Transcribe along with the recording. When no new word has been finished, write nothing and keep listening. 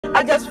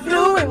I just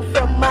flew in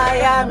from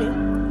Miami,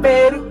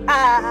 Peru.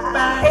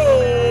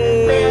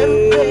 Hey.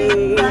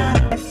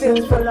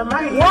 Since full of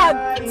my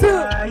 1, 2,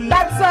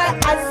 that's why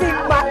I sip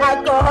my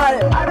alcohol.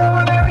 I don't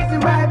want to reason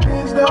my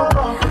things no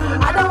more.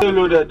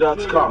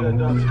 Downloaded.com.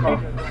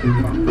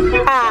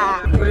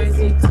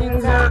 Crazy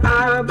things are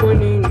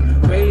happening.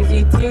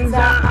 Crazy things are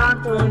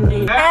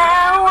happening.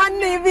 And one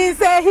baby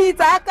say he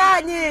take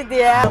a need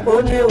there.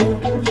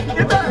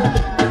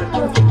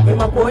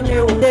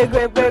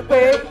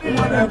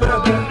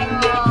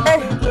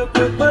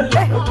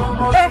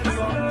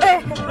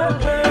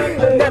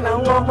 Then I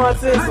want my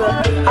sister.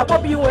 I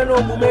pop you when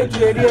I'm make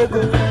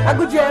Diego. I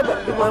go jab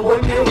you want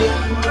one day.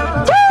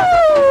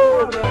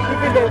 If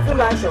you don't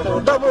feel action,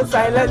 double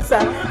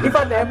silencer. If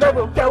I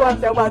never care what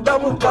they want,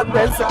 double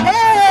condenser.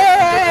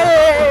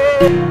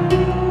 Hey!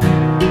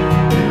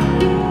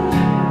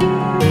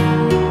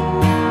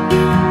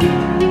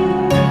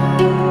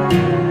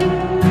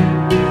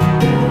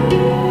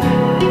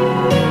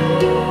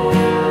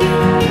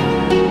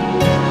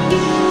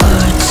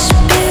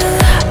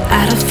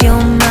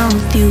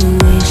 You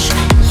wish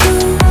you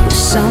were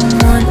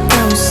someone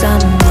else. I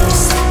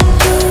miss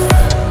you,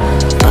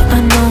 but I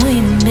know we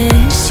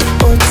miss your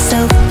old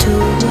self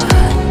too.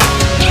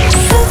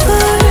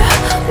 Silver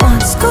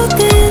once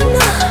golden.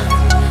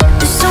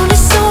 There's only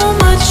so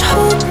much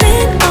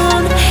holding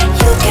on.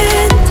 You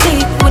can't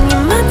take when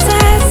your mind's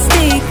at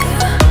stake.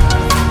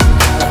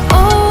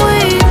 Oh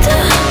wait,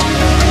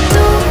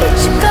 do what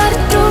you gotta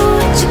do,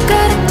 what you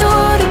gotta do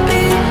to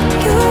be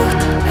you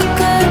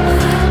again.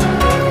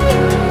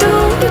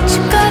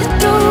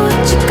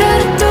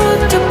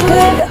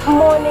 Good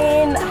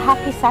morning,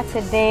 happy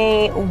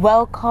Saturday,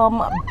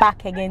 welcome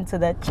back again to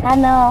the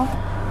channel.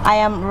 I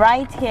am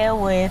right here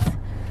with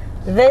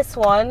this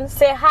one.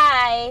 Say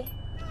hi.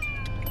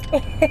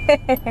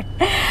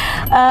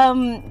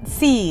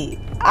 See,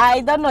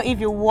 I don't know if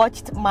you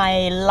watched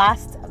my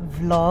last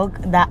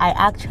vlog that I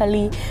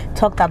actually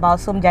talked about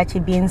Somjachi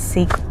being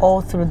sick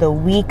all through the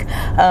week.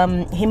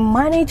 He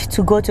managed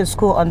to go to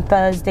school on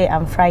Thursday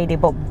and Friday,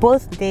 but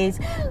both days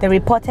they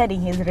reported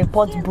in his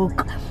report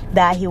book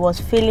that he was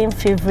feeling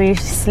feverish,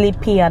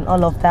 sleepy and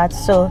all of that.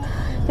 So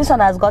this one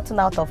has gotten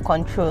out of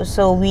control.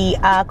 So we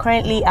are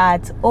currently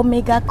at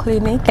Omega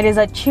Clinic. It is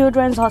a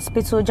children's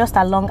hospital just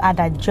along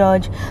Ada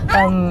George.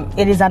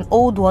 It is an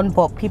old one,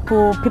 but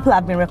people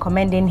have been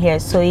recommending here.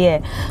 So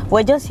yeah,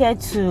 we're just here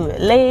to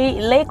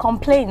lay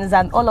complaints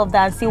and all of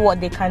that and see what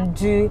they can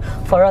do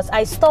for us.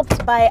 I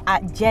stopped by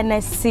at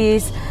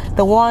Genesis,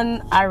 the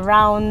one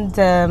around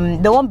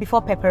the one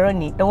before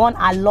Pepperoni, the one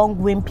along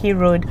Wimpy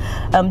Road,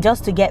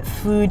 just to get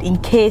food in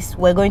case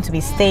we're going to be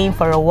staying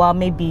for a while.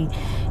 Maybe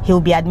he'll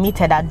be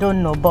admitted, I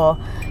don't know, but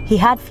he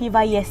had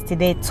fever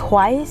yesterday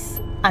twice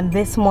and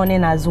this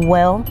morning as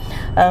well.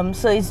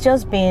 So it's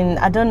just been,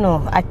 I don't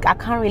know, I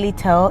can't really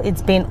tell.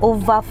 It's been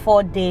over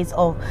 4 days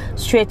of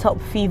straight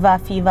up fever.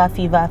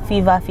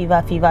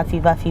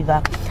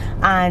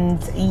 And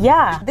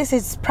yeah, this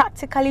is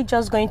practically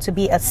just going to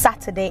be a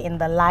Saturday in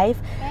the life,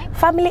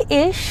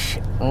 family-ish,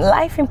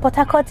 life in Port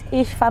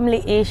Harcourt-ish,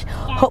 family-ish.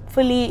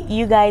 Hopefully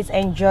you guys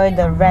enjoy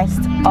the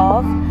rest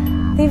of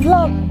the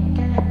vlog.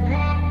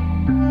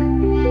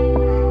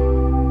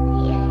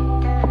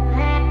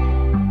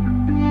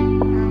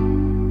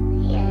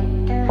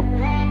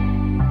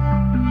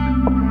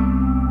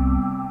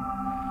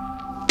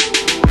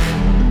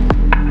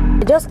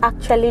 I just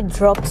actually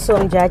dropped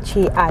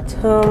Somjachi at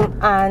home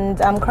and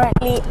I'm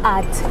currently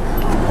at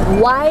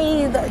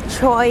Wide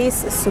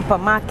Choice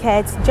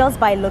Supermarket, just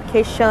by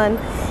location.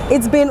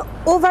 It's been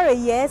over a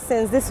year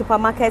since this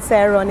supermarkets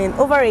are running,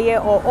 over a year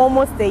or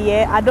almost a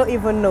year, I don't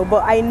even know,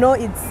 but I know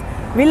it's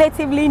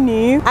relatively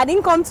new. I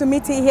didn't come to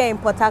meet it here in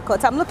Port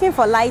Harcourt. I'm looking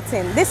for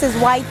lighting. This is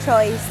Wide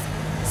Choice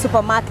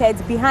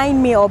Supermarket.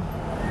 Behind me or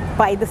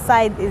by the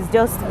side is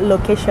just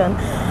location.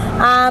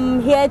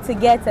 I'm here to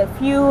get a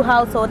few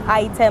household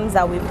items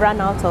that we've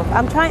run out of.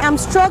 I'm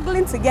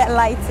struggling to get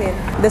lighting.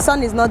 The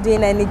sun is not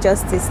doing any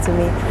justice to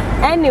me.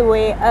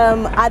 Anyway,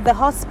 at the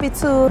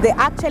hospital, they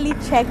actually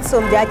checked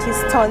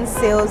Somjachi's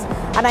tonsils,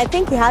 and I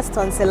think he has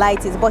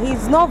tonsillitis, but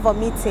he's not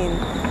vomiting.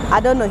 I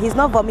don't know, he's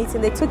not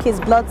vomiting. They took his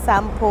blood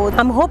sample.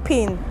 I'm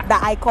hoping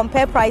that I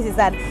compare prices,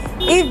 and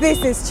if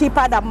this is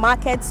cheaper than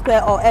Market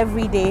Square or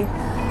Everyday,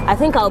 I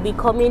think I'll be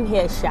coming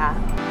here, Sha.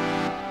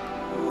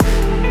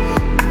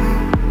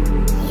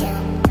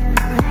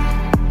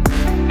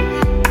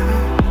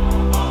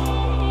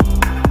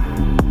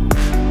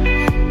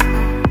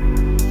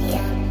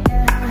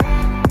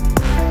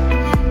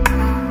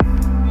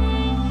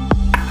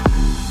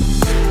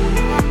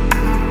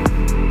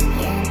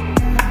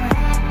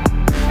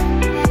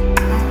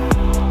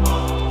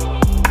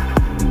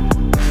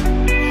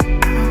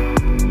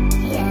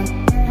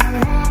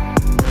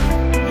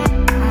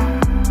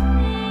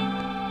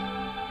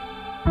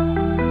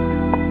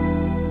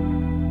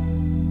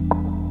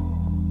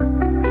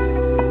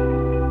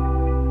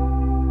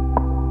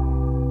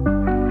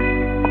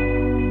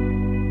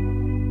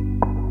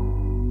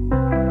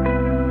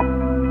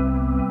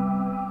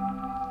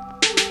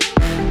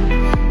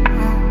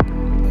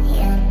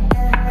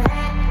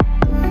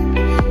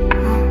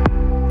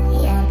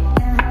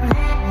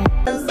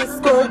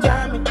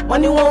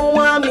 Money won't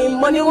want me,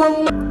 money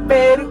won't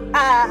Peru.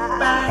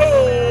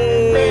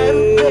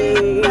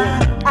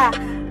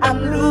 I'm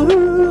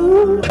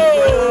loose.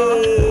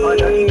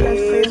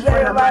 Blessings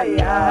full of my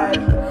yard.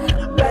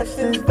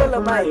 Blessings full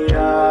of my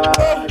yard.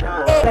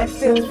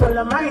 Blessings full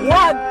of my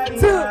yard. 1,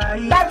 2,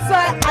 that's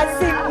why I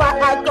sip my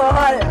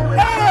alcohol.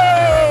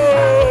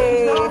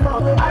 Hey. I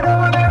don't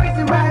wanna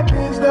reason my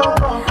things no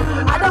more.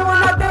 I don't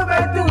wanna do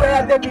back to where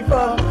I did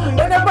before.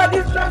 When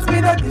nobody strikes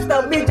me, don't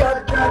disturb me,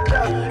 just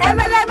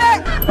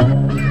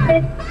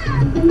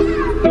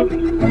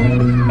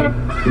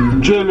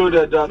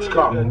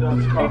JLoaded.com. And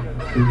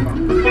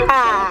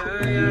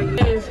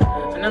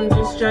I'm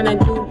just trying to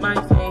do my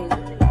thing.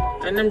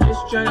 And I'm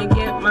just trying to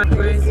get my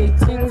crazy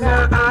things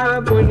are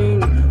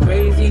happening.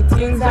 Crazy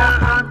things are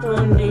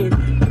happening.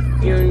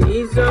 You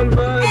need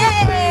somebody.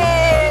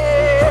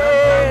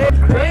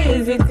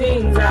 Crazy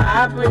things are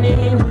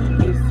happening.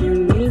 If you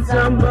need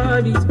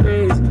somebody's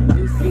space,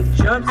 if you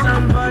chop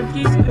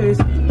somebody's space.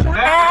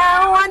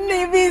 One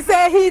name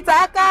say he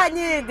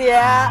takani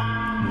dia.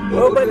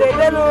 Over the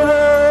yellow.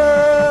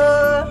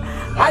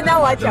 Anya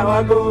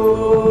wachawago.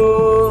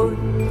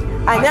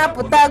 Anya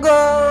putago.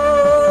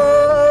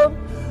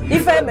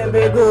 Ife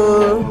membego.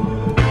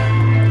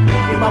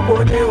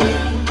 Imaponeu.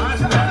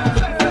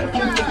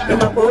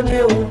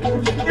 Imaponeu.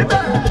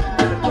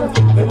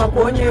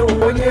 Imaponeu.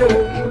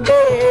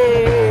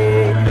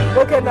 Hey.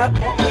 Okay na.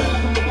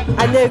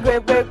 Anya gwe.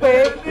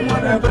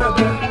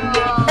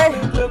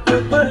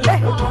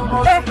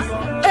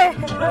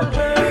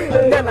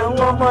 Then I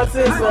want more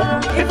sister.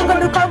 If you're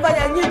going to come by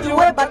and you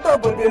do it, but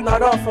you're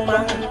not off,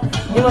 man.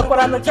 You know what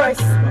I'm a choice.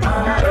 I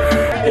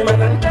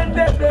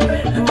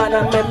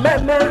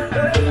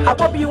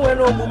hope you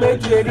went over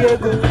made you a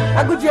good.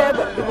 I could jab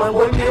it. You want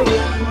one you.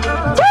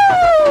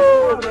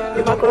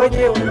 If I call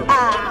you,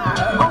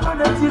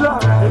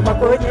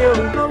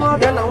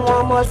 then I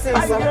want more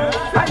sister.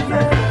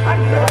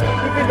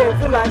 If you don't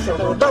feel like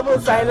double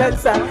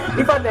silencer.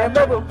 If I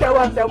never will care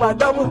what they want,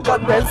 double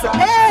condenser.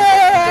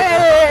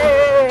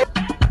 Hey!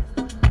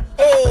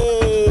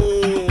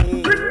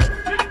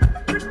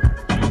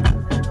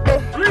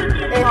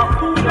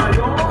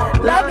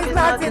 Love is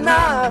not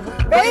enough,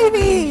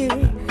 baby.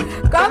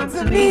 Come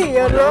to me,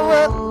 you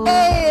know.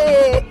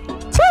 Hey,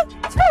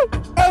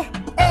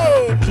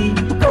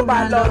 come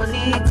on, the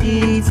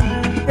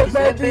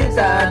babies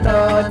are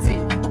naughty.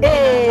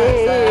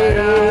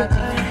 Hey,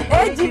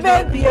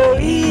 baby, you're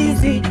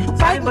easy.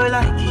 Fight me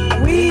like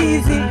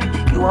easy.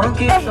 You won't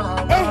get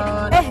some.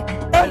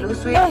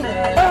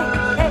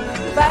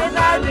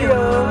 Finally,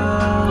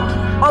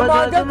 I'm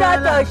on the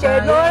touch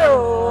and no.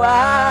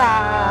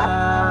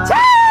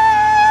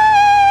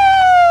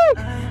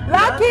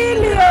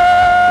 Luckily,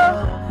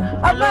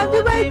 I'm on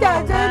the way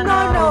down and no.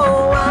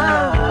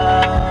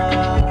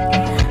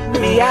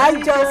 Me,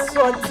 I just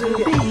want to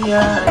be.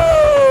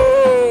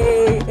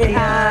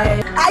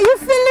 Are you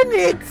feeling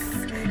it?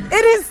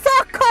 It is so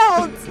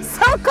cold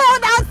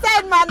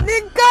outside, my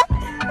nigga.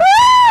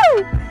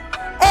 Woo!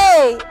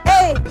 Hey,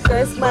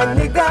 says my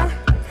nigga.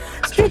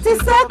 Street is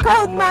so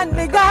cold, my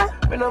nigga.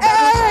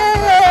 Hey,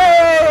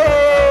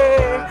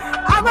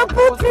 I'ma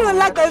put you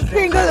like a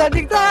single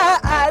nigga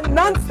and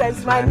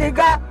nonsense, my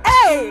nigga.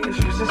 Hey,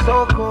 she's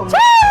so cold.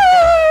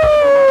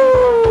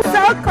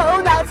 So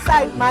cold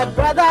outside, my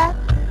brother.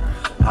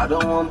 I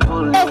don't want to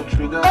pull no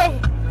trigger. Hey,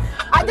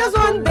 I just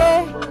want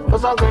day.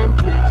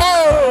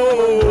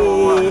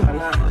 Hey,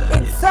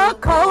 it's so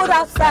cold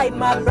outside,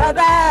 my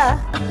brother.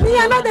 Me,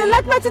 I know they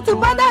like nothing to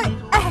bother.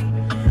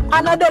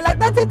 I know they like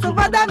nothing to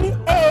bother me.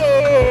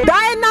 Hey,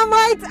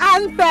 Dynamite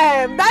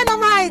anthem.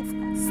 Dynamite,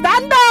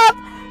 stand up,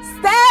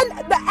 stand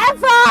the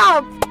F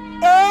up.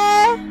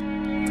 Hey,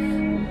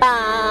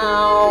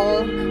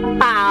 bow,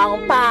 bow,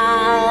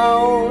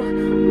 bow,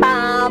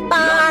 bow,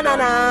 bow, na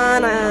na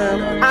na.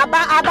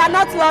 Abba,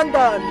 not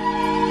London.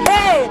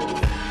 Hey.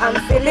 I'm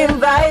feeling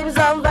vibes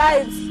on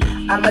vibes.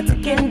 I'm a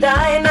ticking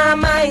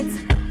dynamite.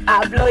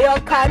 I blow your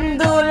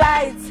candle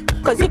lights,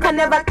 cause you can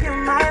never kill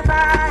my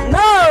vibe.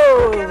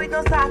 No! Okay, with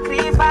no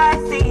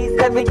sacrifices.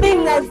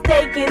 Everything that's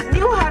taken,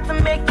 you have to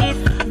make it.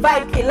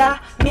 Vibe killer,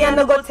 me I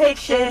no go take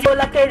shit. Go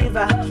like a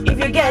river. If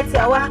you get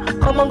yawa,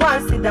 come on, go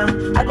and sit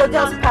down. I go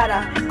just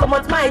para. Come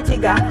out my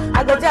jigger.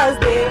 I go just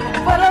day.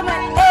 Follow me.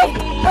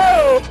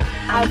 Hey.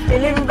 I'm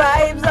feeling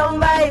vibes on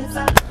vibes.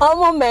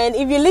 Oh man,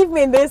 if you leave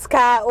me in this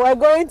car, we're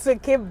going to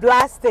keep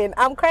blasting.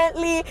 I'm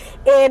currently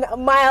in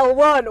mile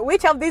 1.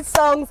 Which of these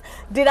songs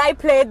did I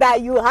play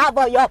that you have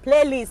on your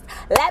playlist?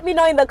 Let me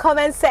know in the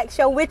comment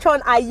section. Which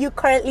one are you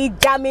currently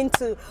jamming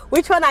to?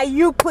 Which one are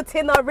you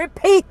putting on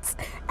repeat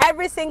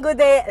every single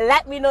day?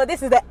 Let me know.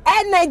 This is the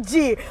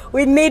energy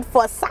we need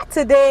for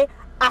Saturday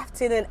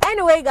afternoon.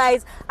 Anyway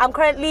guys, I'm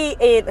currently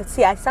in,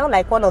 see, I sound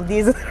like one of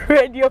these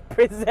radio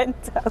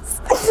presenters.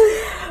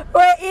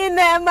 We're in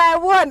my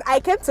 1.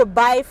 I came to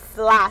buy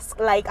flask.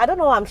 Like, I don't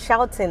know why I'm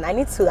shouting. I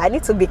need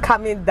to be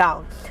calming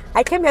down.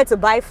 I came here to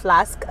buy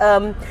flask.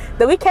 The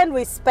weekend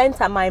we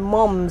spent at my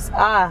mom's.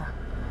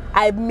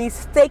 I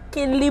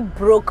mistakenly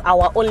broke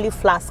our only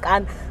flask,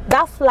 and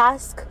that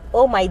flask,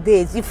 oh my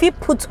days, if you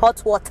put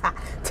hot water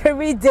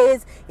 3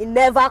 days, it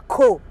never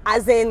cool.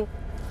 As in,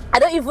 I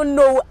don't even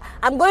know.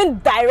 I'm going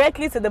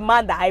directly to the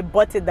man that I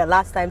bought it the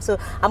last time, so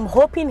I'm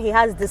hoping he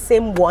has the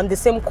same one, the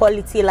same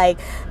quality. Like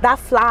that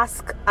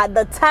flask at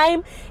the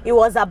time, it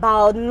was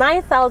about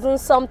 9,000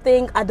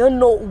 something. I don't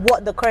know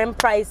what the current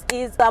price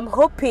is. I'm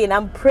hoping,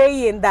 I'm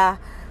praying that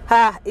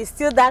it's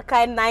still that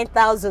kind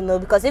 9,000, no,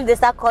 because if they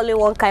start calling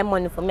one kind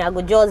money for me, I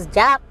go just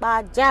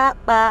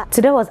japa.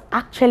 Today was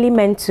actually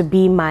meant to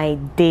be my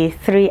day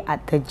 3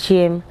 at the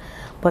gym,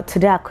 but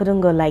today I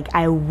couldn't go. Like,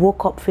 I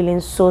woke up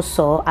feeling so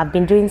sore. I've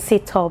been doing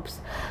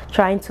sit-ups,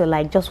 trying to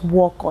like just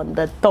walk on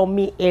the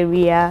tummy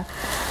area,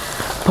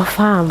 but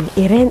fam,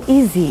 it ain't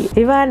easy.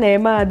 Even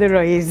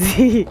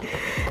easy.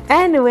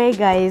 Anyway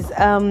guys,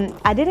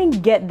 I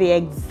didn't get the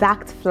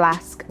exact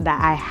flask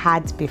that I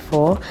had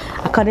before.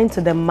 According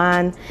to the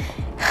man,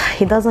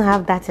 he doesn't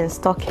have that in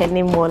stock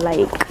anymore.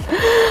 Like,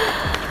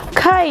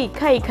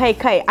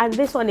 kai, and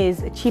this one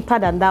is cheaper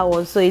than that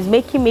one, so it's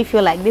making me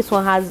feel like this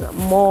one has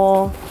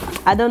more,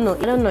 I don't know,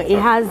 it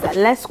has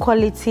less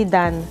quality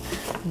than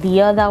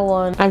the other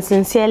one. And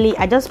sincerely,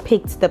 I just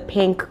picked the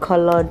pink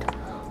colored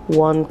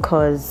one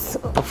because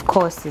of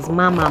course it's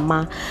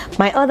mama.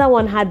 My other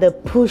one had the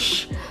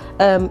push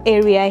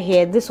area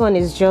here. This one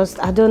is just,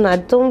 I don't know, I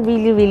don't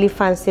really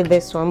fancy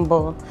this one,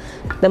 but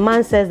the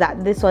man says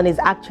that this one is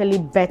actually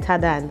better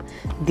than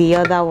the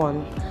other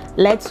one.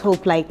 Let's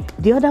hope. Like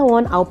the other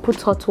one, I'll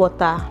put hot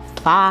water.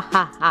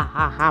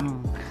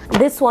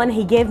 This one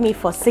he gave me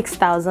for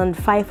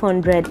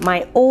 6,500.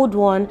 My old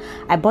one,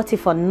 I bought it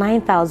for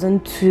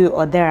 9,002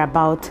 or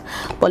thereabout.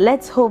 But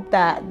let's hope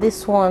that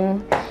this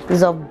one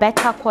is of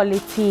better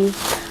quality.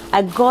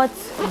 I got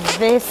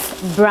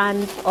this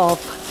brand of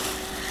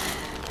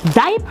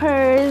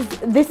diapers.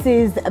 This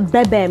is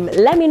Bebem.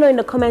 Let me know in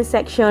the comment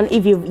section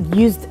if you've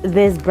used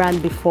this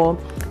brand before.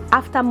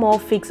 After Mall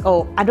Fix,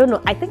 or I don't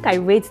know, I think I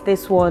rate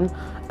this one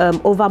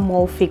over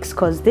Mall Fix,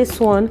 because this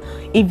one,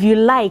 if you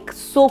like,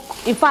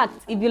 in fact,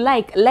 if you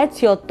like,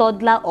 let your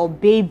toddler or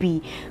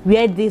baby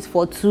wear this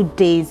for 2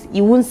 days.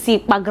 You won't see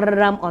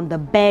pagaram on the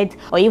bed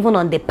or even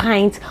on the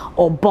pint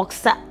or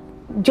boxer.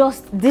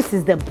 Just, this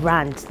is the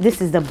brand.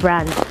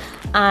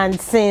 And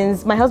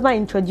since my husband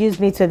introduced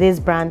me to this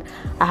brand,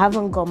 I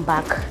haven't gone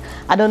back.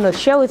 I don't know,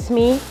 share with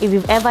me if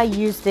you've ever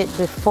used it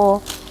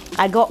before.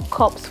 I got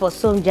cups for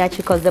Somjachi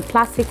because the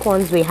plastic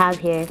ones we have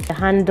here, the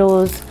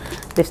handles,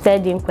 they've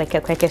started doing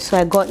kweke, so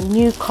I got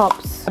new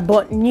cups. I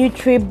bought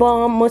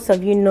Nutribomb. Most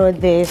of you know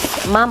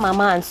this. Mama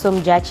and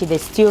Somjachi, they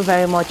still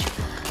very much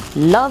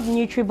love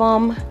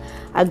Nutribomb.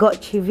 I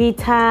got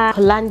Chivita,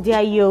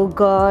 Hollandia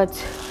yogurt.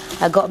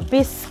 I got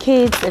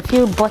biscuits, a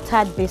few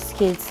buttered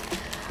biscuits.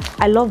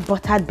 I love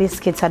buttered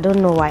biscuits. I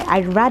don't know why.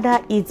 I'd rather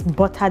eat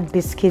buttered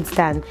biscuits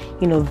than,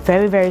 you know,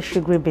 very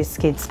sugary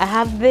biscuits. I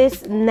have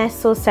this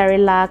Nestle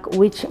Cerelac,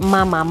 which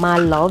my mama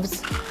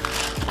loves.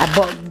 I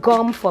bought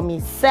gum for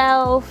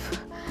myself,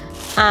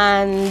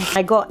 and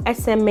I got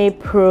SMA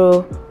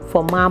Pro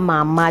for my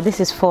mama.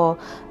 This is for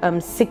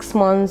 6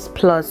 months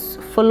plus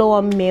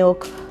follow-on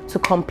milk to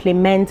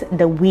complement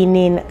the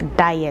weaning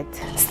diet.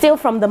 Still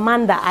from the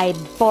man that I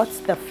bought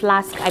the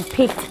flask, I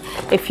picked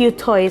a few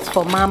toys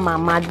for my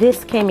mama.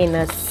 This came in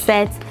a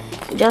set.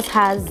 It just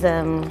has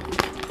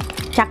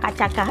chaka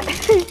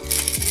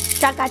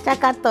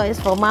toys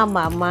for my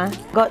mama.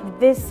 Got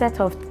this set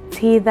of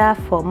teether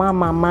for my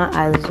mama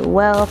as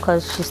well,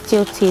 because she's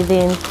still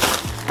teething.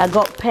 I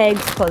got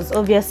pegs because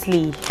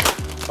obviously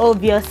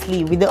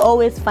we they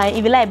always find,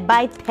 if you like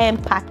buy 10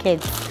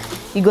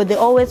 packets, you go, they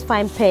always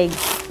find pegs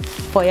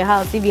for your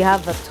house if you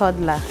have a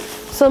toddler.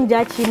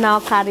 Somjachi now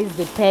carries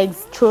the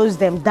pegs, throws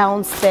them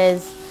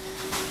downstairs.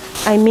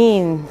 I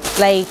mean,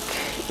 like,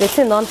 they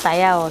still don't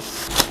tire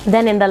us.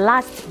 Then in the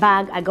last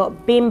bag, I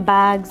got bean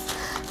bags,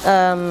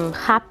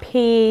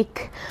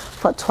 Harpic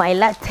for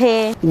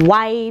toilette,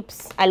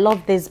 wipes. I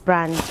love this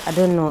brand. I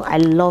don't know, I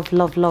love.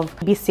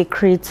 Be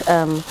Secret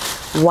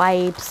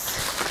wipes.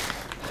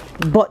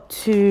 Bought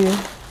 2.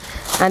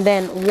 And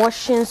then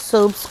washing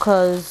soaps,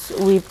 because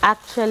we've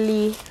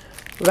actually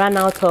ran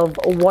out of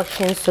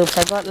washing soaps.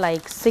 I got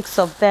like 6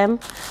 of them.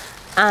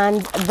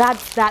 And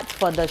that's that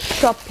for the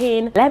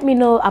shopping. Let me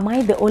know, am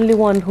I the only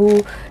one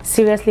who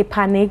seriously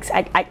panics?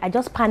 I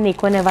just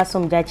panic whenever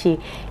Somjachi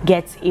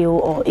gets ill,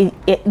 or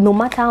no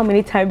matter how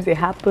many times it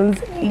happens,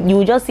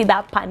 you just see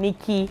that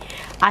panicky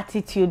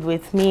attitude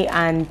with me.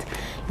 And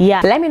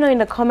yeah, let me know in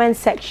the comment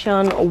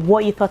section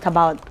what you thought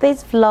about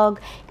this vlog.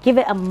 Give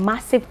it a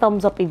massive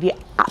thumbs up if you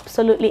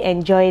absolutely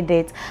enjoyed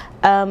it.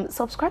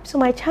 Subscribe to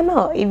my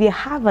channel if you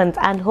haven't,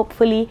 and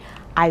hopefully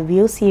I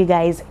will see you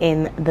guys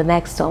in the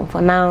next one.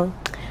 For now,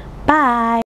 bye.